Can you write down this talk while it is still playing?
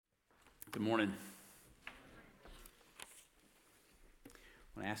Good morning. I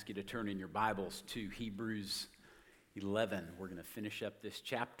want to ask you to turn in your Bibles to Hebrews 11. We're going to finish up this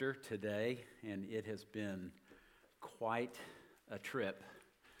chapter today, and it has been quite a trip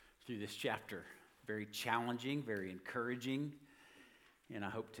through this chapter. Very challenging, very encouraging, and I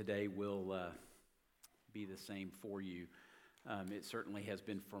hope today will be the same for you. It certainly has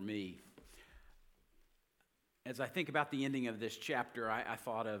been for me. As I think about the ending of this chapter, I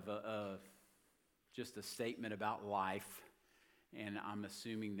thought of just a statement about life, and I'm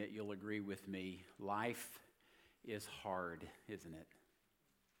assuming that you'll agree with me. Life is hard, isn't it?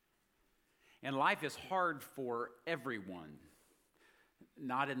 And life is hard for everyone.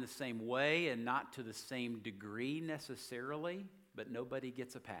 Not in the same way and not to the same degree necessarily, but nobody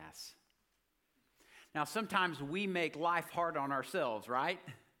gets a pass. Now, sometimes we make life hard on ourselves, right?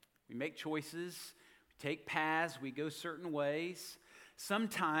 We make choices. Take paths, we go certain ways.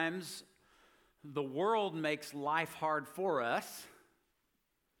 Sometimes the world makes life hard for us.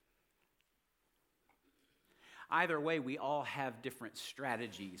 Either way, we all have different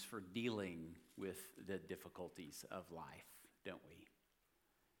strategies for dealing with the difficulties of life, don't we?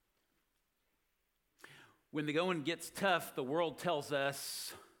 When the going gets tough, the world tells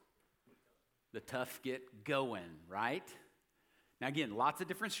us the tough get going, right? Now again, lots of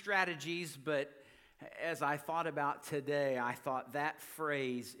different strategies, but as I thought about today, I thought that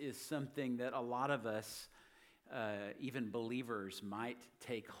phrase is something that a lot of us, even believers, might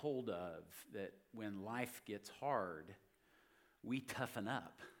take hold of, that when life gets hard, we toughen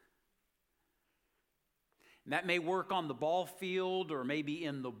up. And that may work on the ball field or maybe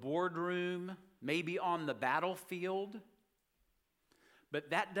in the boardroom, maybe on the battlefield,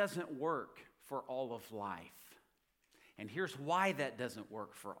 but that doesn't work for all of life. And here's why that doesn't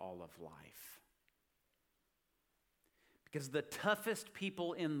work for all of life. Because the toughest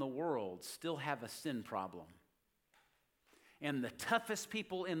people in the world still have a sin problem. And the toughest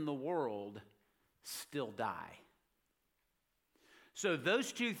people in the world still die. So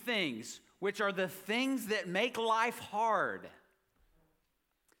those two things, which are the things that make life hard,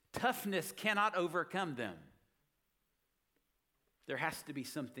 toughness cannot overcome them. There has to be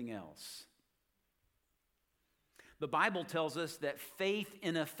something else. The Bible tells us that faith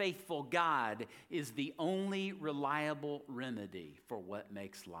in a faithful God is the only reliable remedy for what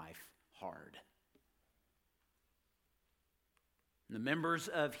makes life hard. The members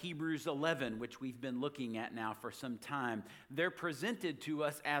of Hebrews 11, which we've been looking at now for some time, they're presented to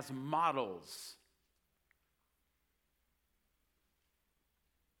us as models.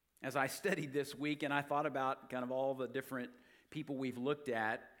 As I studied this week and I thought about kind of all the different people we've looked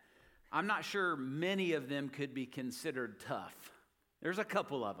at, I'm not sure many of them could be considered tough. There's a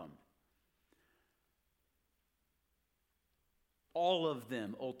couple of them. All of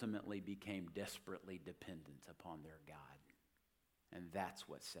them ultimately became desperately dependent upon their God. And that's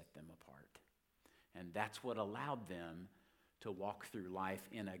what set them apart. And that's what allowed them to walk through life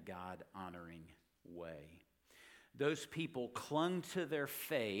in a God-honoring way. Those people clung to their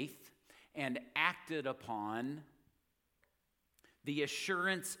faith and acted upon the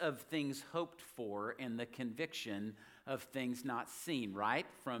assurance of things hoped for and the conviction of things not seen, right?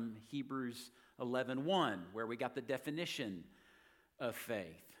 From Hebrews 11:1, where we got the definition of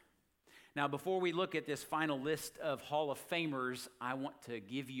faith. Now, before we look at this final list of Hall of Famers, I want to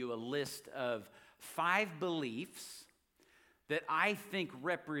give you a list of 5 beliefs that I think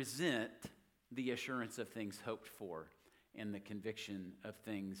represent the assurance of things hoped for and the conviction of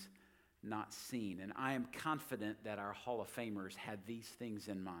things not seen. And I am confident that our Hall of Famers had these things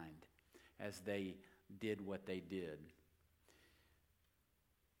in mind as they did what they did.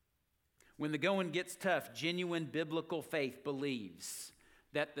 When the going gets tough, genuine biblical faith believes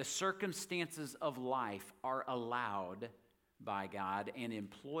that the circumstances of life are allowed by God and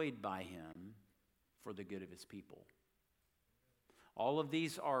employed by Him for the good of His people. All of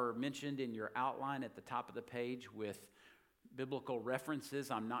these are mentioned in your outline at the top of the page with biblical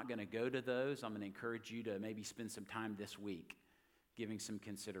references. I'm not going to go to those. I'm going to encourage you to maybe spend some time this week giving some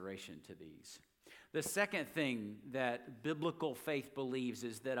consideration to these. The second thing that biblical faith believes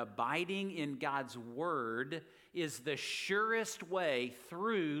is that abiding in God's word is the surest way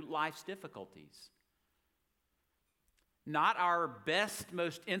through life's difficulties. Not our best,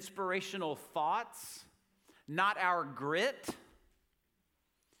 most inspirational thoughts, not our grit,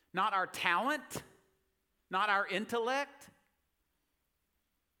 not our talent, not our intellect,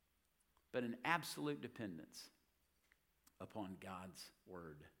 but an absolute dependence upon God's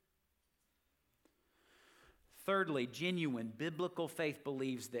word. Thirdly, genuine biblical faith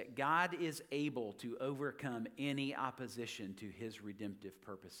believes that God is able to overcome any opposition to His redemptive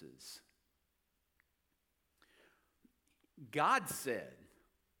purposes. God said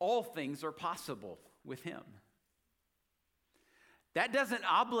all things are possible with him. That doesn't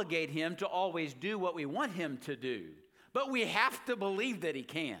obligate him to always do what we want him to do, but we have to believe that he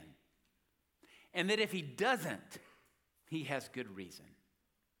can. And that if he doesn't, he has good reason.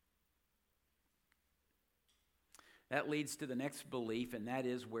 That leads to the next belief, and that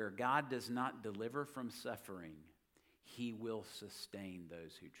is where God does not deliver from suffering, he will sustain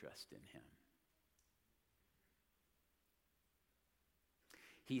those who trust in him.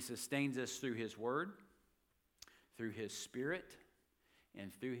 He sustains us through his word, through his spirit,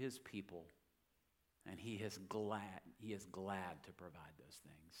 and through his people. And he is glad to provide those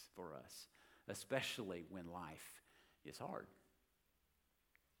things for us, especially when life is hard.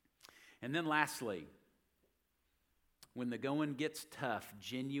 And then lastly, when the going gets tough,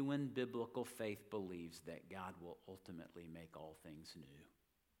 genuine biblical faith believes that God will ultimately make all things new.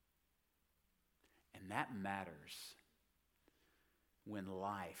 And that matters when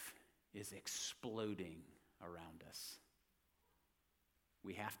life is exploding around us.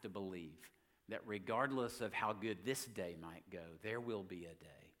 We have to believe that regardless of how good this day might go, there will be a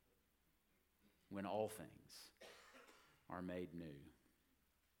day when all things are made new.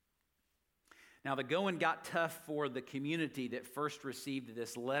 Now, the going got tough for the community that first received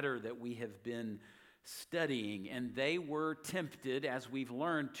this letter that we have been studying, and they were tempted, as we've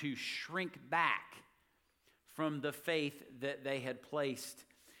learned, to shrink back from the faith that they had placed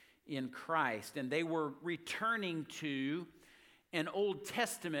in Christ. And they were returning to an Old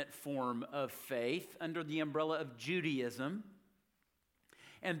Testament form of faith under the umbrella of Judaism.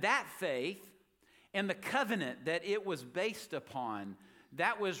 And that faith and the covenant that it was based upon,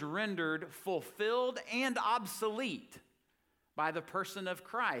 that was rendered fulfilled and obsolete by the person of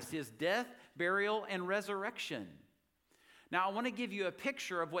Christ, his death, burial, and resurrection. Now, I want to give you a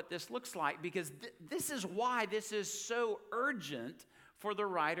picture of what this looks like, because this is why this is so urgent for the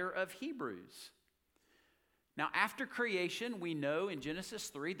writer of Hebrews. Now, after creation, we know in Genesis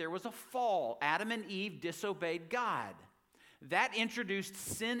 3, there was a fall. Adam and Eve disobeyed God. That introduced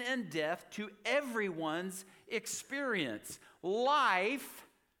sin and death to everyone's experience. Life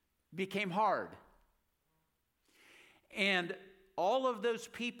became hard. And all of those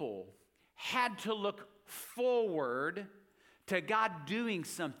people had to look forward to God doing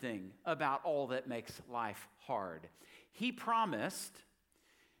something about all that makes life hard. He promised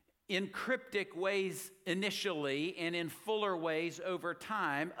in cryptic ways initially and in fuller ways over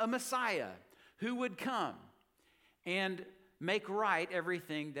time a Messiah who would come and make right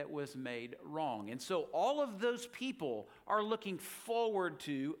everything that was made wrong. And so all of those people are looking forward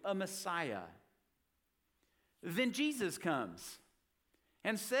to a Messiah. Then Jesus comes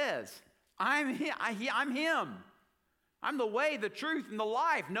and says, I'm him. I'm the way, the truth, and the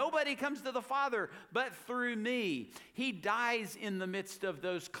life. Nobody comes to the Father but through me. He dies in the midst of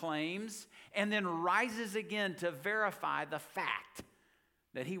those claims and then rises again to verify the fact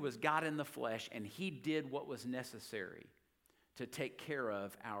that he was God in the flesh and he did what was necessary to take care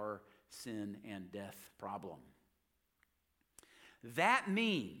of our sin and death problem. That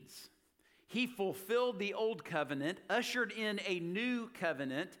means he fulfilled the old covenant, ushered in a new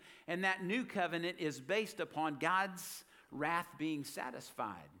covenant, and that new covenant is based upon God's wrath being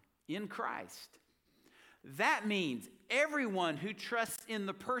satisfied in Christ. That means everyone who trusts in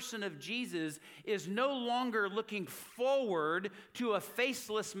the person of Jesus is no longer looking forward to a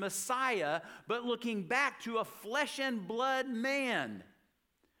faceless Messiah, but looking back to a flesh and blood man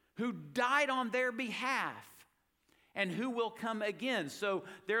who died on their behalf and who will come again. So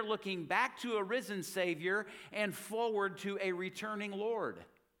they're looking back to a risen Savior and forward to a returning Lord.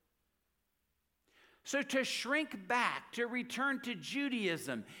 So to shrink back, to return to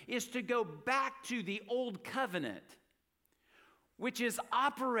Judaism, is to go back to the old covenant, which is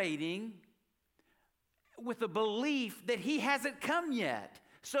operating with a belief that he hasn't come yet.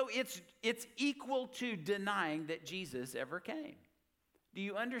 So it's equal to denying that Jesus ever came. Do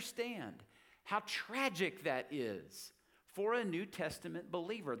you understand how tragic that is for a New Testament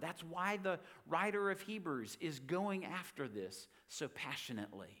believer? That's why the writer of Hebrews is going after this so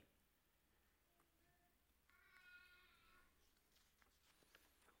passionately.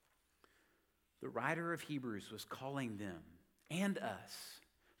 The writer of Hebrews was calling them and us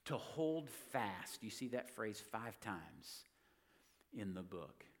to hold fast. You see that phrase 5 times in the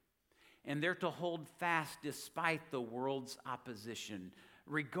book. And they're to hold fast despite the world's opposition.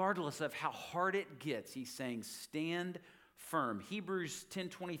 Regardless of how hard it gets, he's saying, stand firm. Hebrews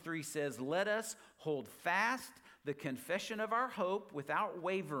 10:23 says, let us hold fast the confession of our hope without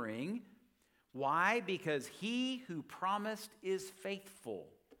wavering. Why? Because he who promised is faithful.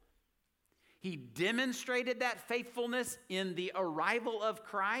 He demonstrated that faithfulness in the arrival of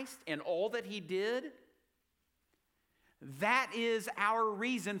Christ and all that he did. That is our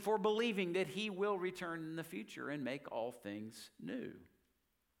reason for believing that he will return in the future and make all things new.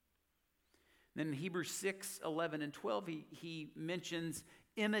 Then in Hebrews 6, 11, and 12, he mentions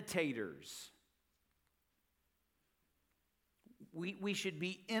imitators. We should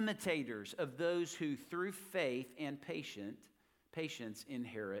be imitators of those who through faith and patience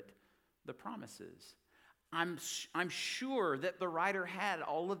inherit the promises. I'm sure that the writer had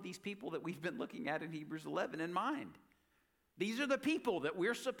all of these people that we've been looking at in Hebrews 11 in mind. These are the people that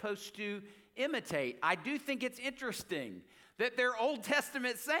we're supposed to imitate. I do think it's interesting that they're Old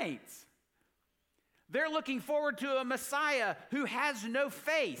Testament saints. They're looking forward to a Messiah who has no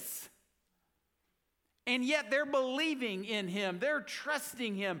face. And yet they're believing in him. They're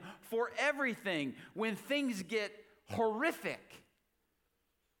trusting him for everything when things get horrific.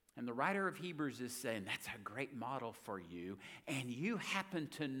 And the writer of Hebrews is saying, that's a great model for you, and you happen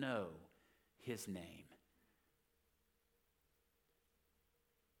to know his name.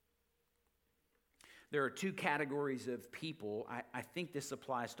 There are two categories of people. I think this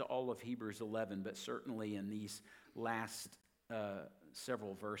applies to all of Hebrews 11, but certainly in these last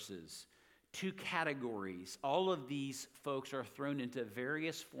several verses. Two categories. All of these folks are thrown into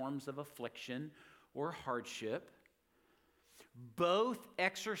various forms of affliction or hardship. Both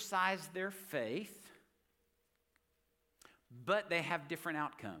exercise their faith, but they have different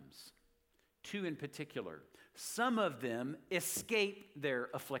outcomes. Two in particular. Some of them escape their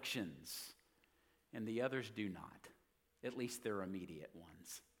afflictions, and the others do not, at least their immediate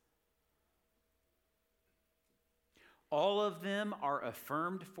ones. All of them are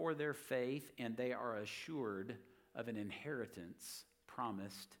affirmed for their faith, and they are assured of an inheritance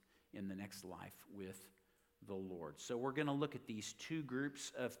promised in the next life with the Lord. So we're going to look at these two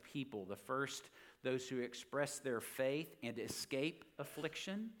groups of people. The first, those who express their faith and escape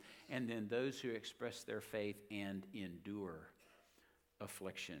affliction, and then those who express their faith and endure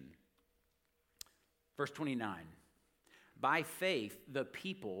affliction. Verse 29, by faith the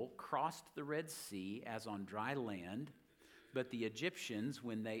people crossed the Red Sea as on dry land, but the Egyptians,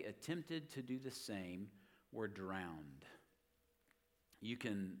 when they attempted to do the same, were drowned. You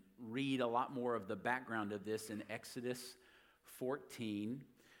can read a lot more of the background of this in Exodus 14.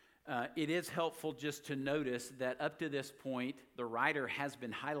 It is helpful just to notice that up to this point, the writer has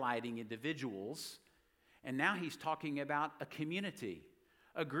been highlighting individuals, and now he's talking about a community,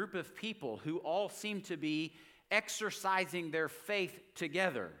 a group of people who all seem to be exercising their faith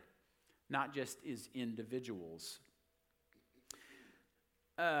together, not just as individuals.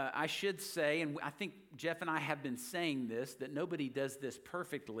 I should say, and I think Jeff and I have been saying this, that nobody does this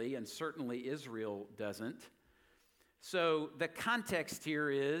perfectly, and certainly Israel doesn't. So the context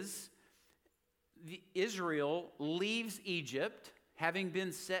here is Israel leaves Egypt, having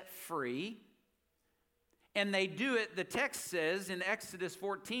been set free, and they do it, the text says in Exodus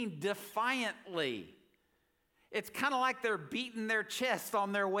 14, defiantly. It's kind of like they're beating their chest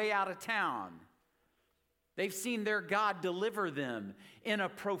on their way out of town. They've seen their God deliver them in a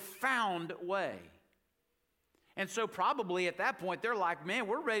profound way. And so probably at that point, they're like, man,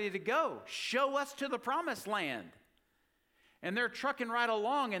 we're ready to go. Show us to the promised land. And they're trucking right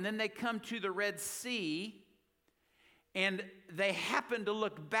along, and then they come to the Red Sea, and they happen to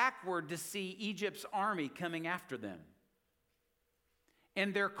look backward to see Egypt's army coming after them.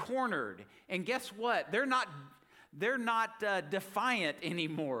 And they're cornered. And guess what? They're not defiant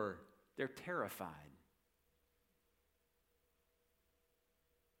anymore. They're terrified.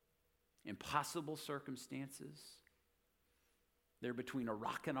 Impossible circumstances. They're between a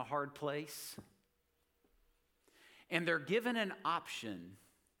rock and a hard place. And they're given an option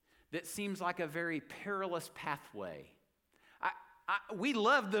that seems like a very perilous pathway. We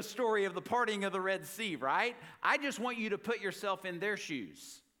love the story of the parting of the Red Sea, right? I just want you to put yourself in their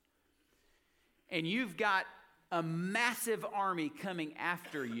shoes. And you've got a massive army coming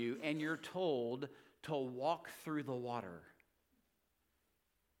after you, and you're told to walk through the water.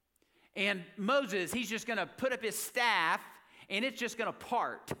 And Moses, he's just going to put up his staff, and it's just going to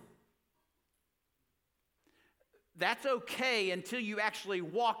part. That's okay until you actually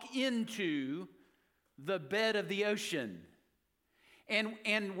walk into the bed of the ocean.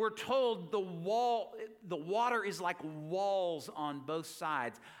 And we're told the water is like walls on both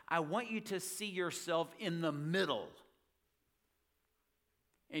sides. I want you to see yourself in the middle.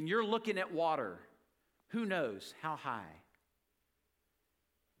 And you're looking at water. Who knows how high?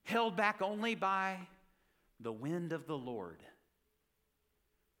 Held back only by the wind of the Lord.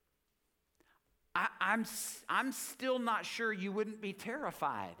 I'm still not sure you wouldn't be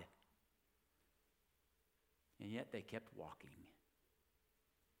terrified. And yet they kept walking.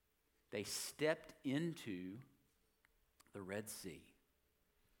 They stepped into the Red Sea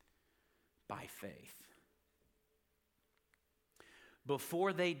by faith.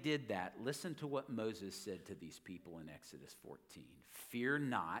 Before they did that, listen to what Moses said to these people in Exodus 14. Fear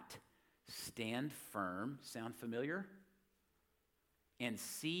not, stand firm. Sound familiar? And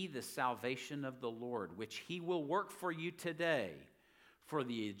see the salvation of the Lord, which he will work for you today. For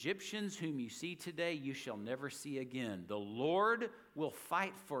the Egyptians whom you see today, you shall never see again. The Lord will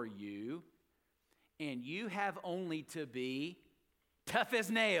fight for you, and you have only to be tough as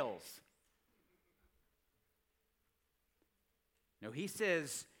nails. No, he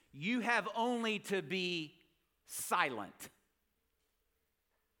says, you have only to be silent.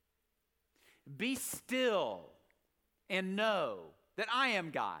 Be still and know that I am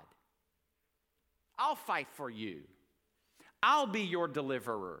God. I'll fight for you. I'll be your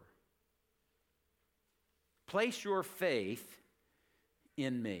deliverer. Place your faith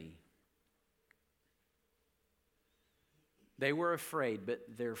in me. They were afraid, but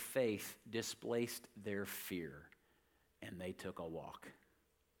their faith displaced their fear, and they took a walk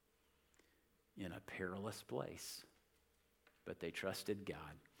in a perilous place. But they trusted God,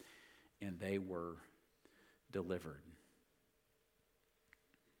 and they were delivered.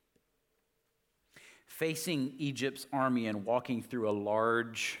 Facing Egypt's army and walking through a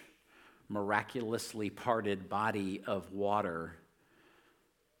large, miraculously parted body of water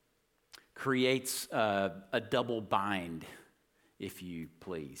creates a double bind, if you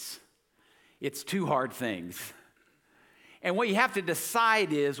please. It's two hard things. And what you have to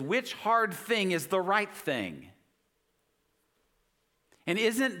decide is which hard thing is the right thing. And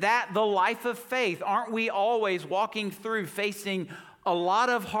isn't that the life of faith? Aren't we always walking through facing a lot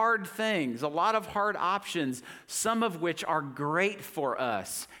of hard things, a lot of hard options, some of which are great for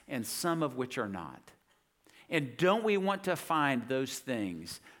us and some of which are not? And don't we want to find those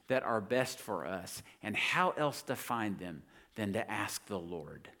things that are best for us? And how else to find them than to ask the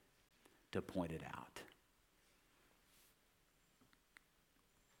Lord to point it out?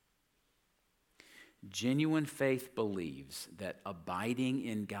 Genuine faith believes that abiding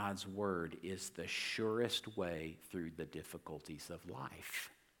in God's word is the surest way through the difficulties of life.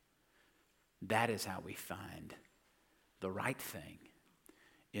 That is how we find the right thing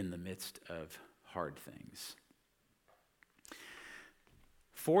in the midst of hard things.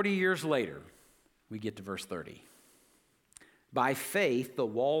 40 years later, we get to verse 30. By faith, the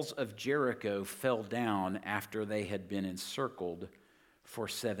walls of Jericho fell down after they had been encircled for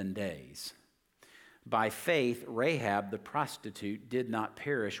 7 days. By faith, Rahab the prostitute did not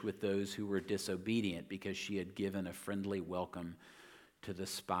perish with those who were disobedient because she had given a friendly welcome to the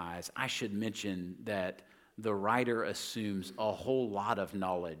spies. I should mention that the writer assumes a whole lot of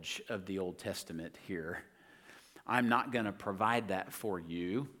knowledge of the Old Testament here. I'm not going to provide that for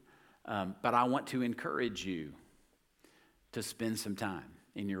you, but I want to encourage you to spend some time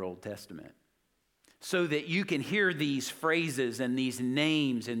in your Old Testament so that you can hear these phrases and these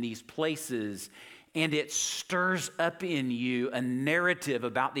names and these places, and it stirs up in you a narrative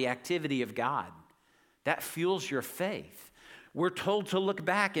about the activity of God. That fuels your faith. We're told to look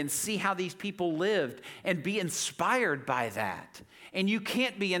back and see how these people lived and be inspired by that. And you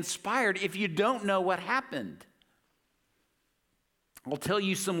can't be inspired if you don't know what happened. I'll tell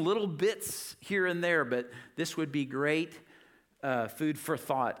you some little bits here and there, but this would be great food for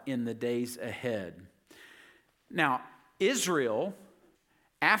thought in the days ahead. Now, Israel,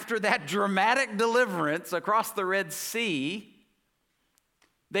 after that dramatic deliverance across the Red Sea,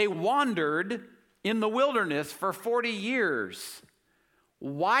 they wandered in the wilderness for 40 years.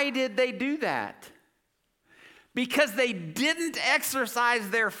 Why did they do that? Because they didn't exercise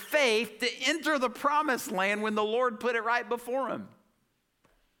their faith to enter the promised land when the Lord put it right before them.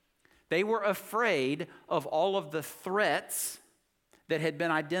 They were afraid of all of the threats that had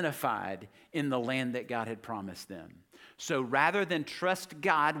been identified in the land that God had promised them. So rather than trust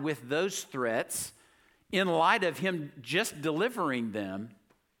God with those threats, in light of him just delivering them,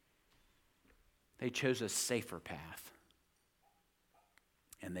 they chose a safer path.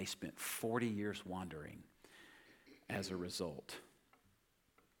 And they spent 40 years wandering as a result.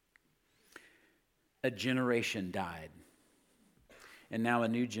 A generation died. And now a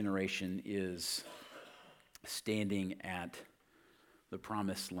new generation is standing at the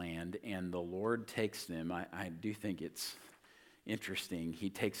promised land, and the Lord takes them. I do think it's interesting. He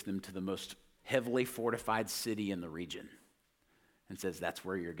takes them to the most heavily fortified city in the region and says, that's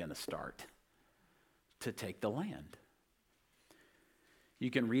where you're going to start to take the land. You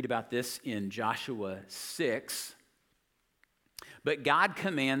can read about this in Joshua 6. But God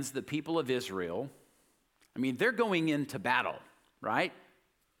commands the people of Israel, I mean, they're going into battle, right?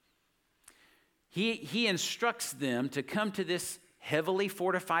 He instructs them to come to this heavily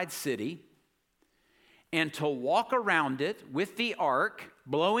fortified city and to walk around it with the ark,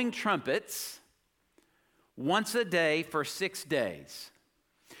 blowing trumpets, once a day for 6 days.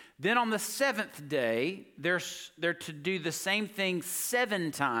 Then on the 7th day, they're to do the same thing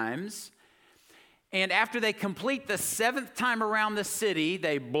 7 times. And after they complete the 7th time around the city,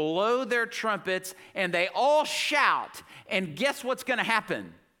 they blow their trumpets and they all shout. And guess what's going to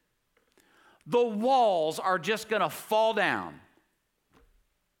happen? The walls are just going to fall down.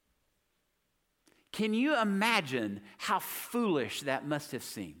 Can you imagine how foolish that must have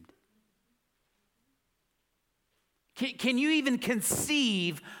seemed? Can you even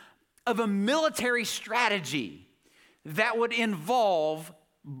conceive of a military strategy that would involve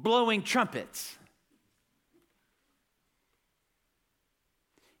blowing trumpets?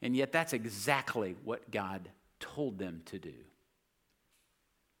 And yet that's exactly what God told them to do.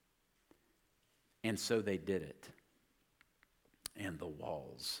 And so they did it. And the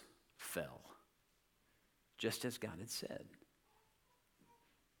walls fell, just as God had said.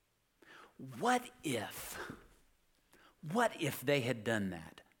 What if they had done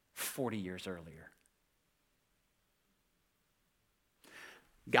that 40 years earlier?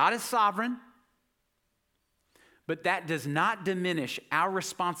 God is sovereign, but that does not diminish our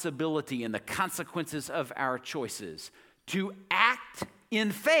responsibility and the consequences of our choices to act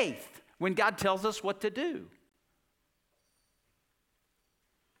in faith when God tells us what to do.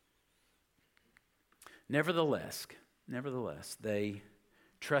 Nevertheless, they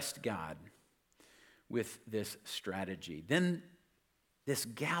trust God with this strategy. Then this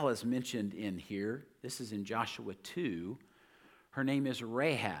gal is mentioned in here. This is in Joshua 2. Her name is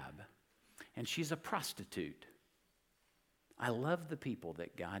Rahab, and she's a prostitute. I love the people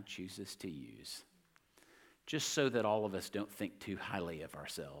that God chooses to use, just so that all of us don't think too highly of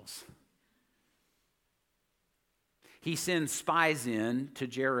ourselves. He sends spies in to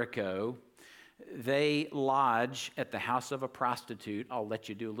Jericho. They lodge at the house of a prostitute. I'll let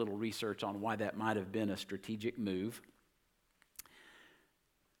you do a little research on why that might have been a strategic move.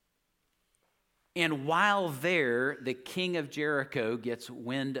 And while there, the king of Jericho gets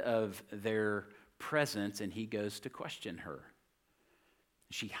wind of their presence and he goes to question her.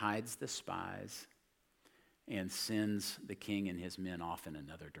 She hides the spies and sends the king and his men off in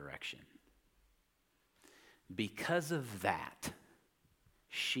another direction. Because of that,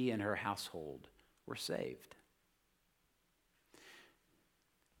 she and her household were saved.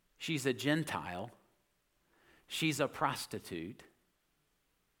 She's a Gentile. She's a prostitute.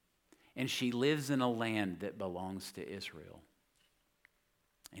 And she lives in a land that belongs to Israel.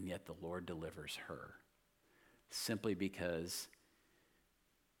 And yet the Lord delivers her simply because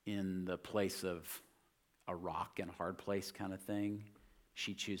in the place of a rock and a hard place kind of thing,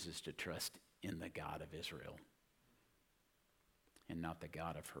 she chooses to trust in the God of Israel and not the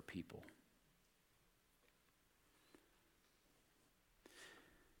God of her people.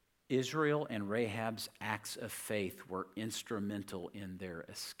 Israel and Rahab's acts of faith were instrumental in their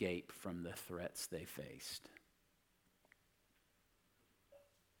escape from the threats they faced.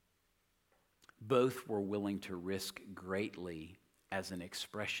 Both were willing to risk greatly as an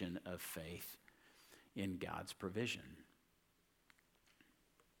expression of faith in God's provision.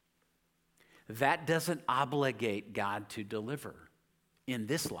 That doesn't obligate God to deliver in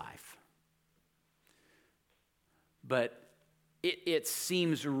this life. But it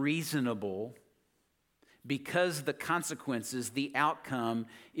seems reasonable because the consequences, the outcome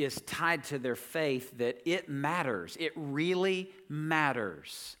is tied to their faith, that it matters. It really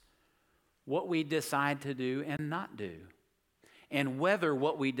matters what we decide to do and not do. And whether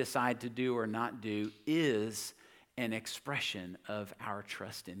what we decide to do or not do is an expression of our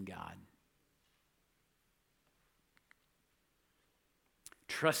trust in God.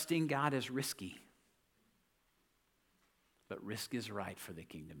 Trusting God is risky, but risk is right for the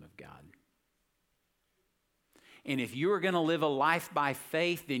kingdom of God. And if you are going to live a life by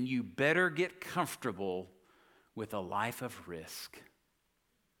faith, then you better get comfortable with a life of risk.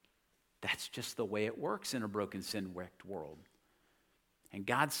 That's just the way it works in a broken, sin-wrecked world. And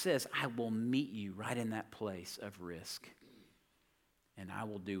God says, I will meet you right in that place of risk, and I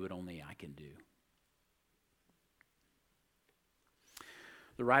will do what only I can do.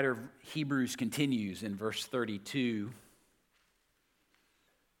 The writer of Hebrews continues in verse 32.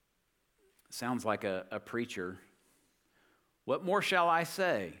 Sounds like a preacher. What more shall I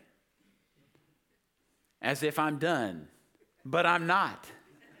say? As if I'm done, but I'm not.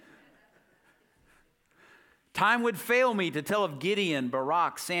 Time would fail me to tell of Gideon,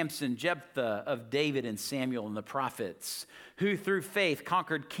 Barak, Samson, Jephthah, of David and Samuel and the prophets, who through faith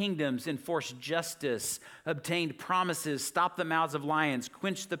conquered kingdoms, enforced justice, obtained promises, stopped the mouths of lions,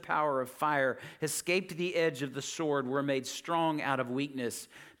 quenched the power of fire, escaped the edge of the sword, were made strong out of weakness,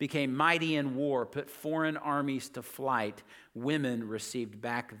 became mighty in war, put foreign armies to flight. Women received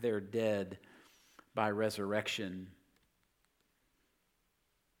back their dead by resurrection.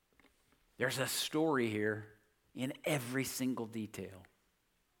 There's a story here in every single detail.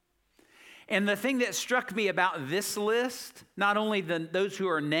 And the thing that struck me about this list, not only those who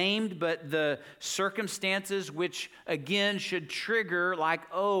are named, but the circumstances which, again, should trigger like,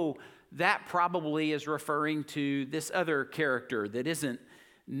 oh, that probably is referring to this other character that isn't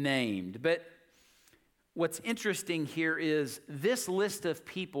named. But what's interesting here is this list of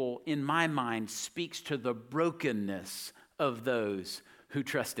people, in my mind, speaks to the brokenness of those who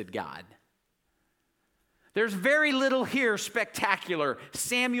trusted God. There's very little here spectacular.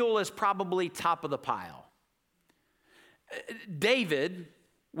 Samuel is probably top of the pile. David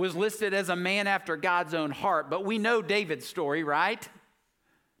was listed as a man after God's own heart, but we know David's story, right?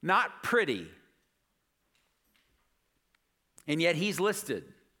 Not pretty. And yet he's listed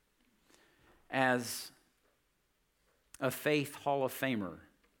as a faith Hall of Famer.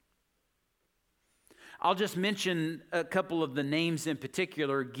 I'll just mention a couple of the names in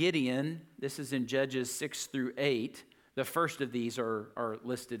particular. Gideon, this is in Judges 6 through 8. The first of these are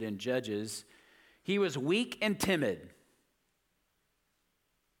listed in Judges. He was weak and timid,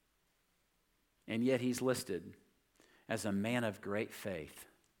 and yet he's listed as a man of great faith.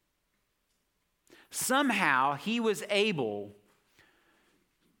 Somehow he was able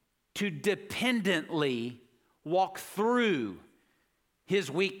to dependently walk through his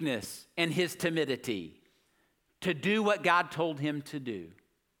weakness and his timidity to do what God told him to do.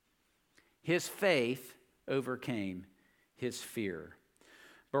 His faith overcame his fear.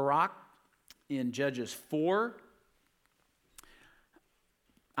 Barak in Judges 4,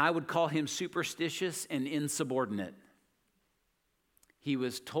 I would call him superstitious and insubordinate. He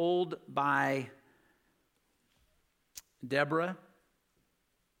was told by Deborah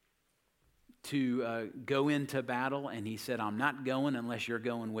to go into battle, and he said, I'm not going unless you're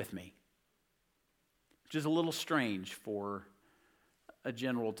going with me. Which is a little strange for a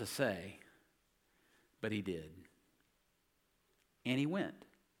general to say, but he did. And he went,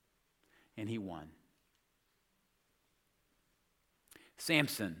 and he won.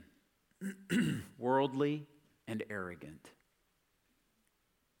 Samson, worldly and arrogant.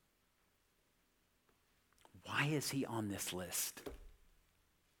 Why is he on this list?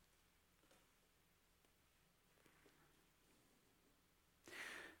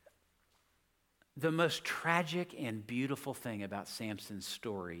 The most tragic and beautiful thing about Samson's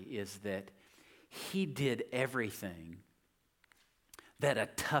story is that he did everything that a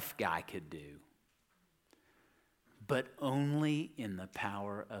tough guy could do, but only in the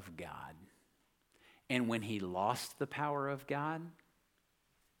power of God. And when he lost the power of God,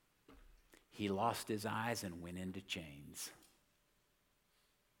 he lost his eyes and went into chains.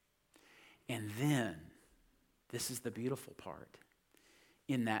 And then, this is the beautiful part,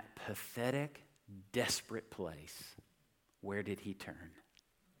 in that pathetic, desperate place, where did he turn?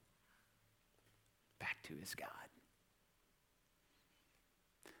 Back to his God.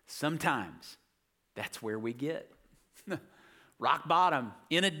 Sometimes that's where we get. Rock bottom,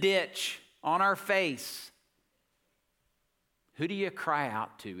 in a ditch, on our face. Who do you cry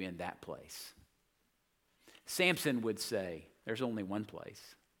out to in that place? Samson would say, there's only one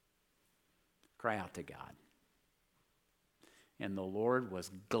place. Cry out to God. And the Lord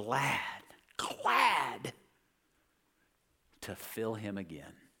was glad to fill him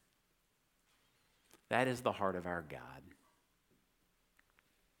again. That is the heart of our God.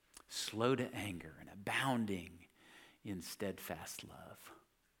 Slow to anger and abounding in steadfast love.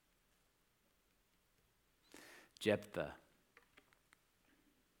 Jephthah,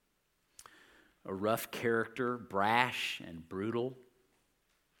 a rough character, brash and brutal,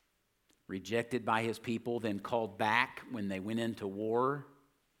 rejected by his people, then called back when they went into war.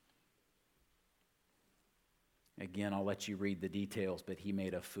 Again, I'll let you read the details, but he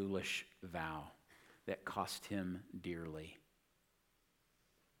made a foolish vow that cost him dearly.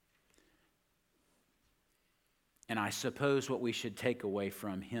 And I suppose what we should take away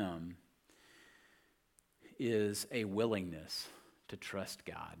from him is a willingness to trust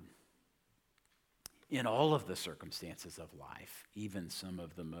God in all of the circumstances of life, even some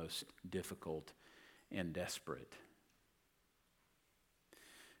of the most difficult and desperate.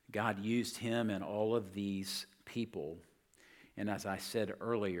 God used him and all of these people, and as I said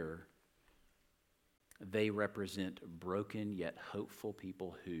earlier, They represent broken yet hopeful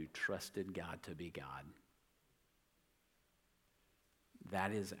people who trusted God to be God.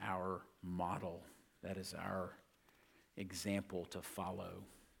 That is our model. That is our example to follow.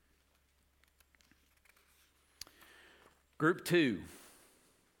 Group 2.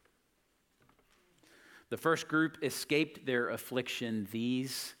 The first group escaped their affliction.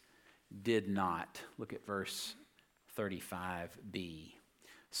 These did not. Look at verse 35b.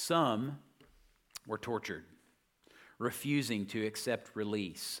 Some were tortured, refusing to accept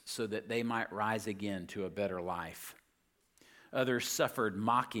release so that they might rise again to a better life. Others suffered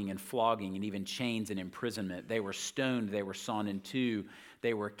mocking and flogging and even chains and imprisonment. They were stoned. They were sawn in two.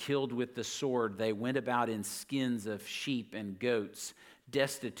 They were killed with the sword. They went about in skins of sheep and goats,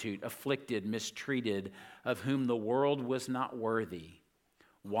 destitute, afflicted, mistreated, of whom the world was not worthy,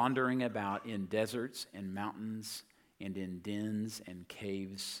 wandering about in deserts and mountains and in dens and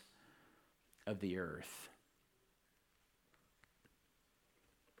caves of the earth.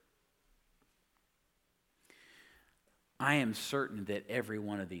 I am certain that every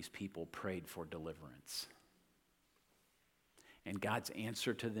one of these people prayed for deliverance. And God's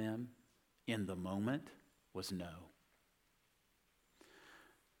answer to them in the moment was no.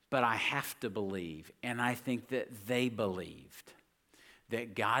 But I have to believe, and I think that they believed,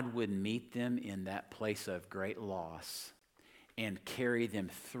 that God would meet them in that place of great loss and carry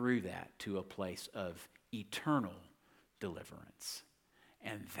them through that to a place of eternal deliverance.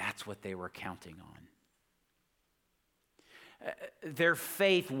 And that's what they were counting on. Their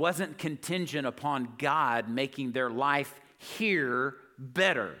faith wasn't contingent upon God making their life here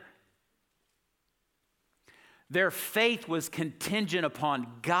better. Their faith was contingent upon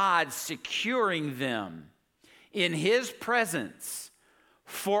God securing them in His presence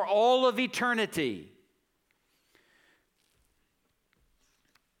for all of eternity.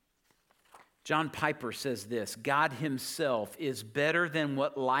 John Piper says this: God Himself is better than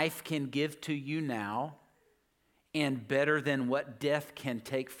what life can give to you now, and better than what death can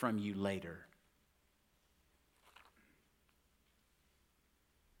take from you later.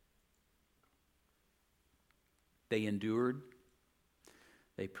 They endured.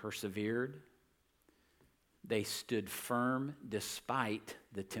 They persevered. They stood firm despite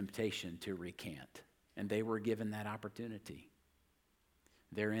the temptation to recant. And they were given that opportunity.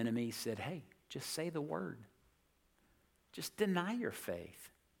 Their enemies said, hey, just say the word. Just deny your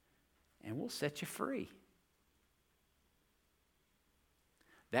faith, and we'll set you free.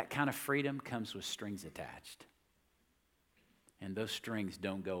 That kind of freedom comes with strings attached. And those strings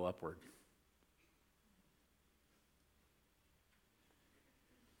don't go upward.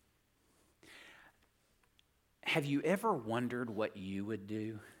 Have you ever wondered what you would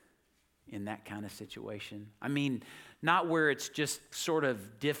do in that kind of situation? I mean, not where it's just sort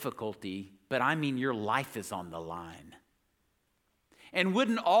of difficulty, but I mean your life is on the line. And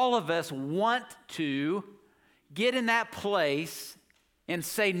wouldn't all of us want to get in that place and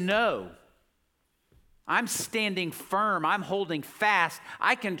say, no, I'm standing firm. I'm holding fast.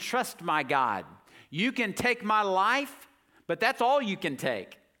 I can trust my God. You can take my life, but that's all you can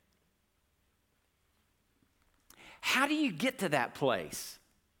take. How do you get to that place?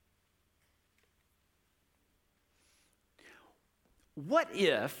 What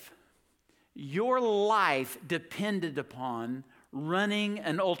if your life depended upon running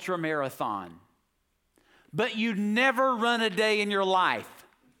an ultramarathon, but you never run a day in your life?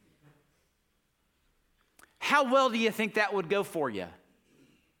 How well do you think that would go for you?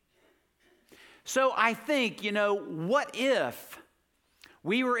 So I think, what if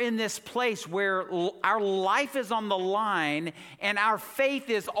we were in this place where our life is on the line and our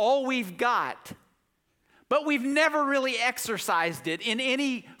faith is all we've got, but we've never really exercised it in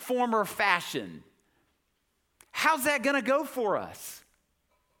any form or fashion? How's that going to go for us?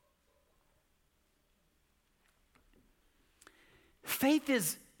 Faith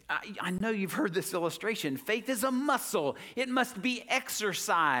is, I know you've heard this illustration, faith is a muscle. It must be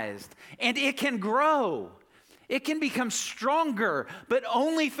exercised, and it can grow. It can become stronger, but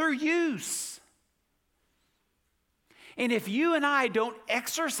only through use. And if you and I don't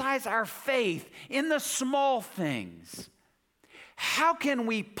exercise our faith in the small things, how can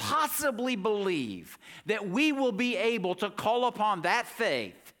we possibly believe that we will be able to call upon that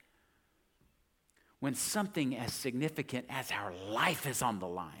faith when something as significant as our life is on the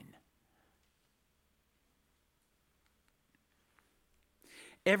line?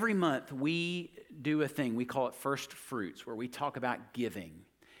 Every month we do a thing, we call it First Fruits, where we talk about giving.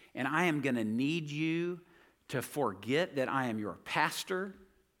 And I am going to need you to forget that I am your pastor.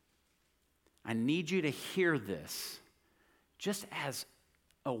 I need you to hear this just as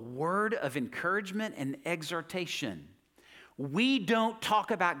a word of encouragement and exhortation. We don't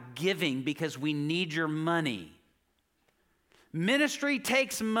talk about giving because we need your money. Ministry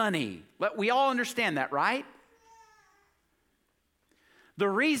takes money. We all understand that, right? The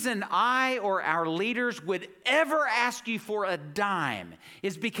reason I or our leaders would ever ask you for a dime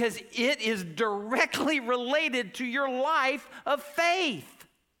is because it is directly related to your life of faith.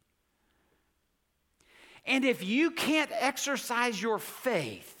 And if you can't exercise your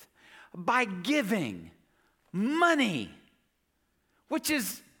faith by giving money, which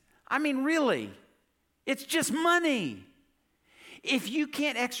is, really, it's just money. If you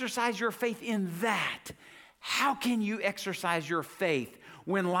can't exercise your faith in that, how can you exercise your faith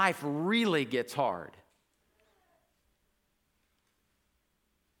when life really gets hard?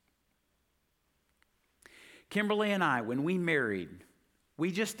 Kimberly and I, when we married,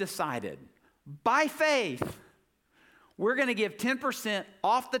 we just decided, by faith, we're going to give 10%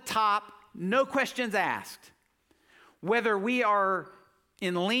 off the top, no questions asked, whether we are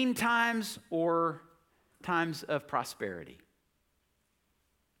in lean times or times of prosperity.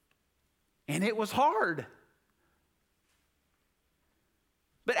 And it was hard.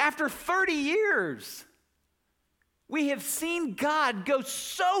 But after 30 years, we have seen God go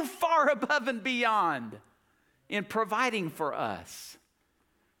so far above and beyond in providing for us.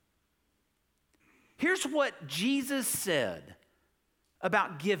 Here's what Jesus said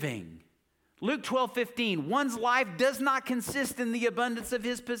about giving. Luke 12:15, one's life does not consist in the abundance of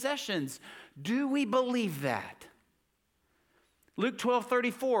his possessions. Do we believe that? Luke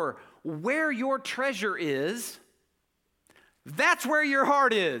 12:34, where your treasure is, that's where your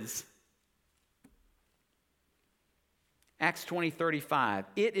heart is. Acts 20:35,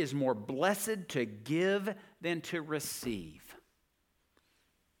 it is more blessed to give than to receive.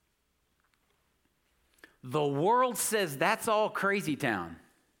 The world says that's all crazy town.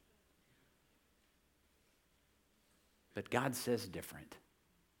 But God says different.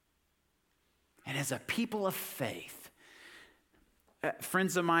 And as a people of faith,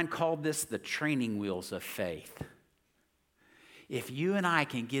 friends of mine called this the training wheels of faith. If you and I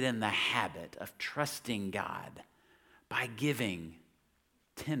can get in the habit of trusting God by giving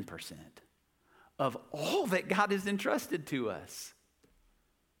 10% of all that God has entrusted to us,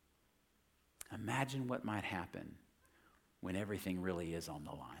 imagine what might happen when everything really is on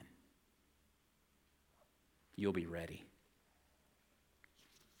the line. You'll be ready.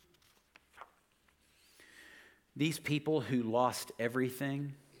 These people who lost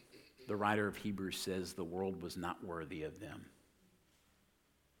everything, the writer of Hebrews says the world was not worthy of them.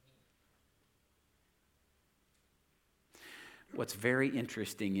 What's very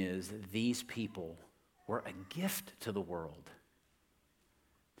interesting is these people were a gift to the world.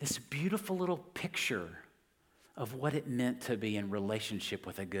 This beautiful little picture of what it meant to be in relationship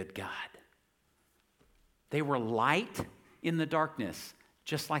with a good God. They were light in the darkness,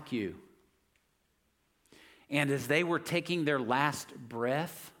 just like you. And as they were taking their last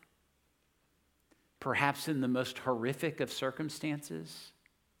breath, perhaps in the most horrific of circumstances,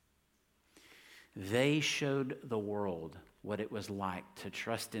 they showed the world what it was like to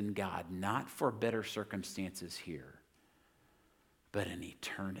trust in God, not for better circumstances here, but an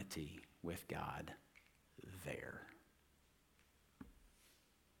eternity with God there.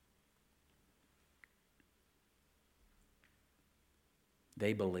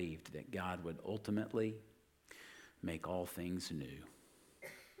 They believed that God would ultimately make all things new.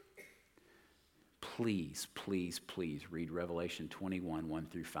 Please, please, please read Revelation 21, 1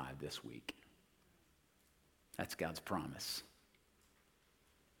 through 5 this week. That's God's promise.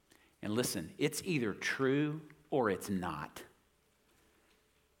 And listen, it's either true or it's not.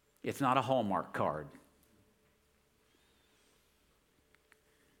 It's not a Hallmark card.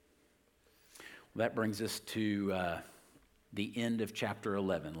 Well, that brings us to the end of chapter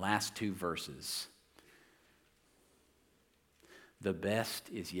 11, last two verses. The best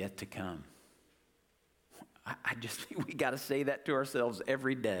is yet to come. I just think we got to say that to ourselves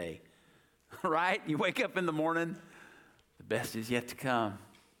every day, right? You wake up in the morning, the best is yet to come.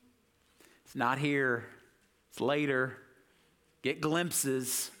 It's not here, it's later. Get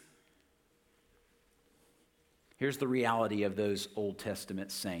glimpses. Here's the reality of those Old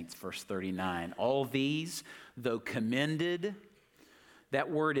Testament saints, verse 39. All these, though commended, that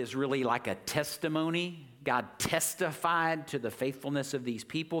word is really like a testimony. God testified to the faithfulness of these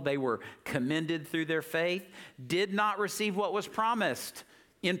people. They were commended through their faith, did not receive what was promised,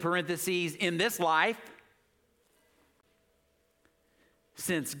 in parentheses, in this life,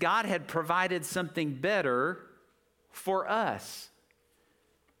 since God had provided something better for us,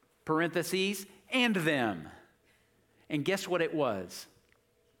 parentheses, and them. And guess what it was?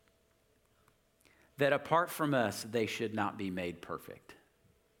 that apart from us, they should not be made perfect.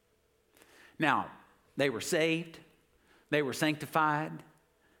 Now, they were saved, they were sanctified,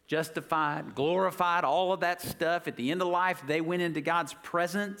 justified, glorified, all of that stuff. At the end of life, they went into God's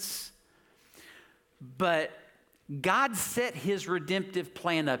presence. But God set his redemptive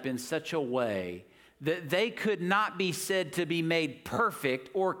plan up in such a way that they could not be said to be made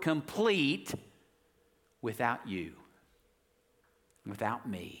perfect or complete without you, without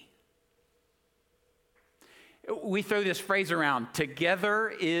me. We throw this phrase around,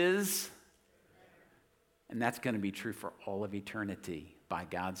 together is, and that's going to be true for all of eternity by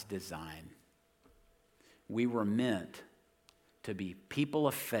God's design. We were meant to be people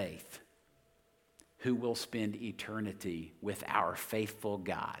of faith who will spend eternity with our faithful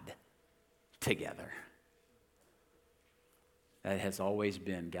God together. That has always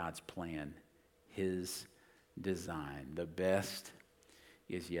been God's plan, his design. The best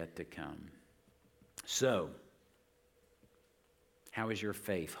is yet to come. So, how is your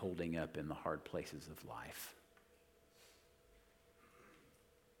faith holding up in the hard places of life?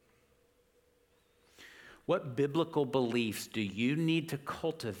 What biblical beliefs do you need to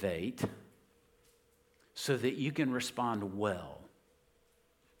cultivate so that you can respond well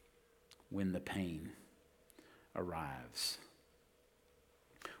when the pain arrives?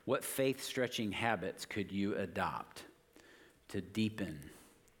 What faith-stretching habits could you adopt to deepen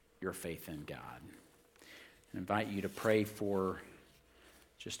your faith in God? I invite you to pray for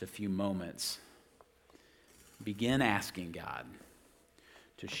just a few moments. Begin asking God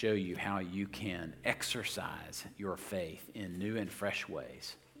to show you how you can exercise your faith in new and fresh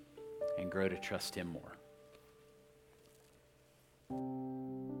ways and grow to trust him more.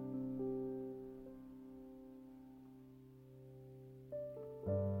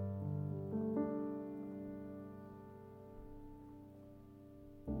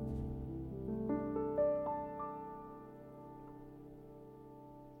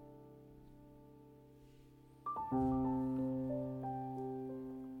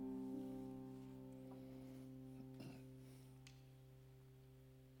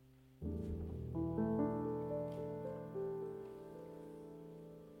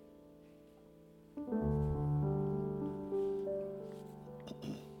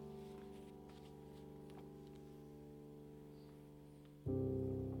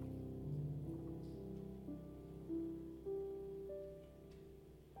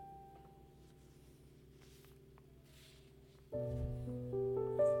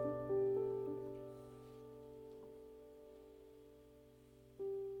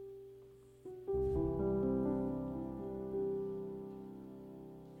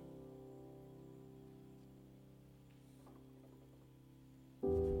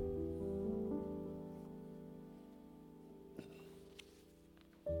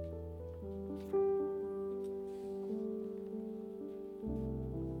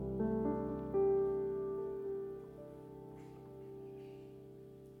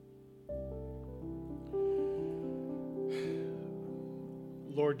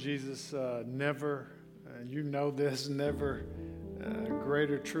 Lord Jesus, never, you know this, never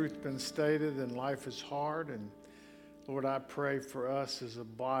greater truth been stated than life is hard. And Lord, I pray for us as a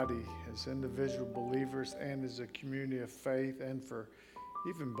body, as individual believers, and as a community of faith, and for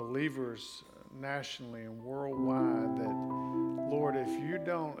even believers nationally and worldwide, that, Lord, if you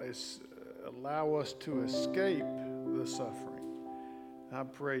don't allow us to escape the suffering, I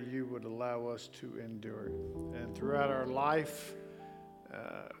pray you would allow us to endure it. And throughout our life,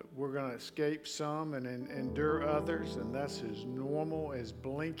 we're going to escape some and endure others, and that's as normal as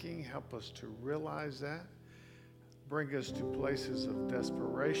blinking. Help us to realize that. Bring us to places of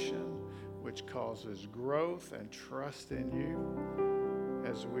desperation, which causes growth and trust in you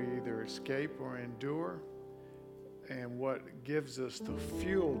as we either escape or endure. And what gives us the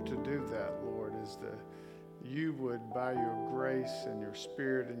fuel to do that, Lord, is that you would, by your grace and your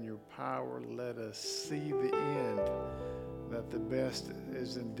spirit and your power, let us see the end, that the best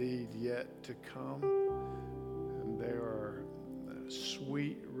is indeed yet to come. And there are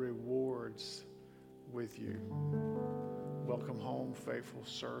sweet rewards with you. Welcome home, faithful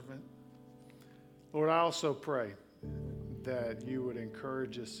servant. Lord, I also pray that you would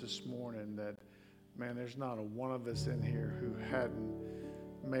encourage us this morning that, man, there's not a one of us in here who hadn't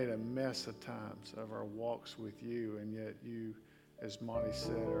made a mess at times of our walks with you, and yet you, as Monty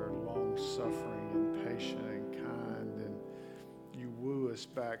said, are long-suffering and patient and kind, and you woo us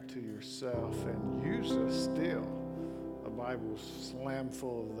back to yourself and use us still. The Bible's slam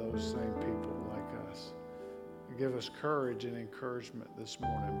full of those same people like us. Give us courage and encouragement this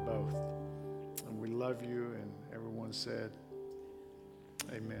morning, both. And we love you, and everyone said,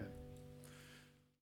 amen.